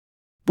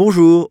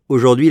Bonjour,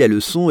 aujourd'hui la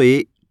leçon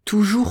est «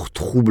 Toujours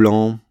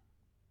troublant ».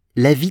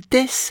 La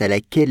vitesse à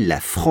laquelle la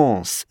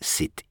France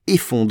s'est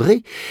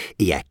effondrée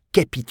et a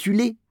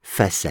capitulé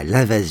face à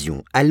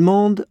l'invasion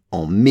allemande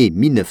en mai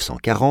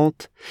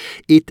 1940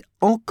 est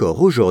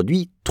encore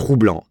aujourd'hui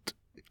troublante,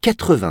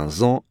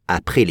 80 ans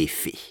après les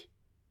faits.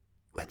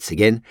 Once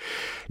again,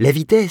 la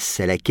vitesse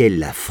à laquelle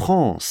la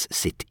France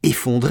s'est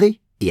effondrée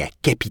et a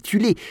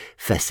capitulé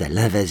face à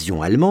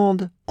l'invasion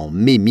allemande en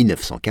mai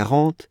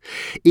 1940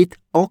 est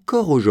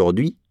encore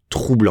aujourd'hui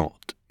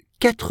troublante,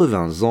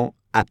 80 ans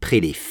après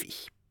les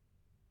faits.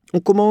 On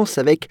commence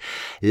avec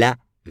la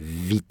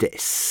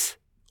vitesse.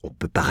 On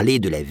peut parler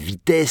de la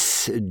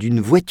vitesse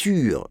d'une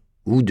voiture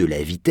ou de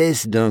la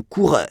vitesse d'un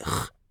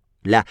coureur.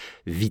 La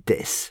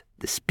vitesse,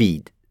 the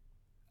speed,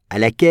 à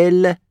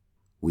laquelle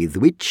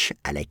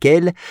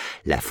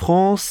la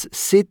France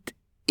s'est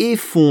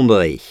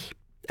effondrée.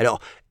 Alors,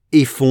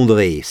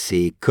 effondrée,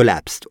 c'est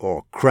collapsed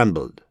or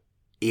crumbled.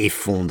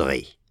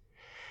 Effondrée.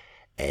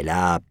 Elle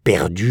a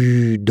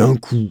perdu d'un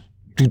coup,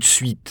 tout de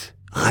suite,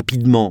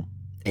 rapidement.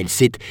 Elle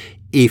s'est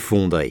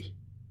effondrée.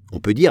 On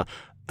peut dire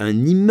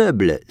un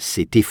immeuble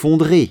s'est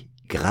effondré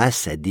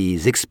grâce à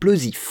des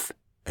explosifs.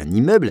 Un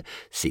immeuble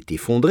s'est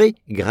effondré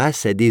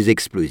grâce à des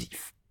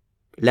explosifs.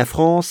 La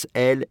France,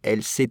 elle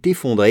s'est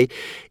effondrée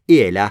et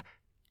elle a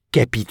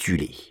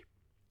capitulé.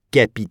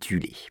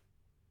 Capitulé.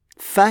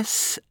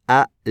 Face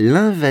à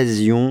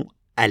l'invasion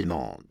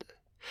allemande.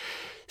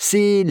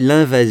 C'est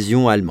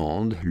l'invasion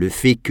allemande, le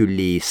fait que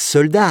les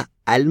soldats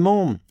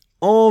allemands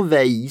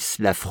envahissent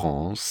la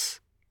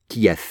France,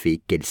 qui a fait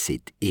qu'elle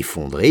s'est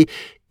effondrée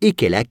et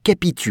qu'elle a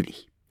capitulé.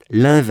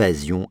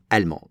 L'invasion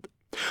allemande.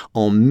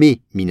 En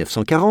mai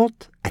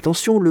 1940,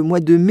 attention, le mois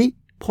de mai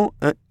prend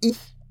un I,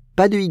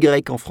 pas de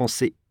Y en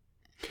français.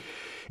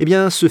 Eh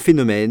bien, ce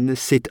phénomène,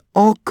 c'est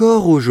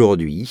encore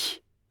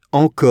aujourd'hui,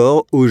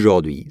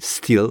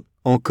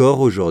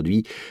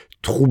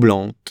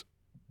 troublante.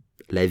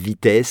 La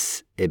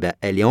vitesse,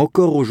 elle est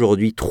encore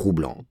aujourd'hui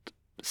troublante.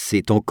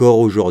 C'est encore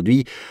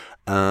aujourd'hui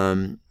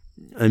un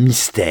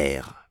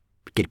mystère,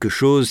 quelque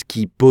chose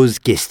qui pose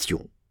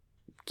question,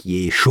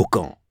 qui est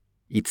choquant.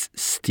 It's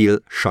still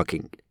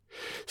shocking.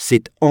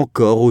 C'est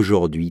encore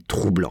aujourd'hui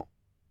troublant.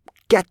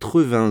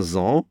 80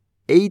 ans,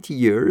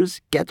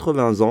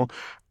 80 ans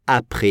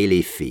après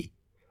les faits,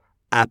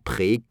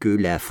 après que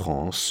la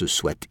France se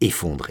soit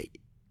effondrée.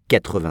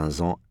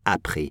 80 ans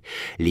après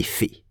les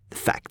faits,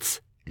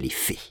 facts, les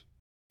faits.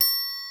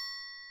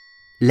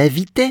 La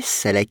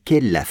vitesse à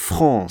laquelle la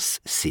France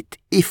s'est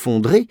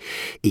effondrée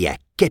et a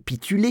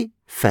capitulé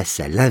face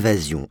à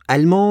l'invasion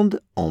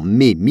allemande en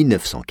mai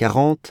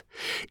 1940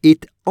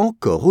 est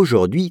encore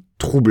aujourd'hui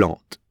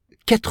troublante,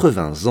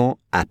 80 ans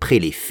après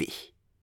les faits.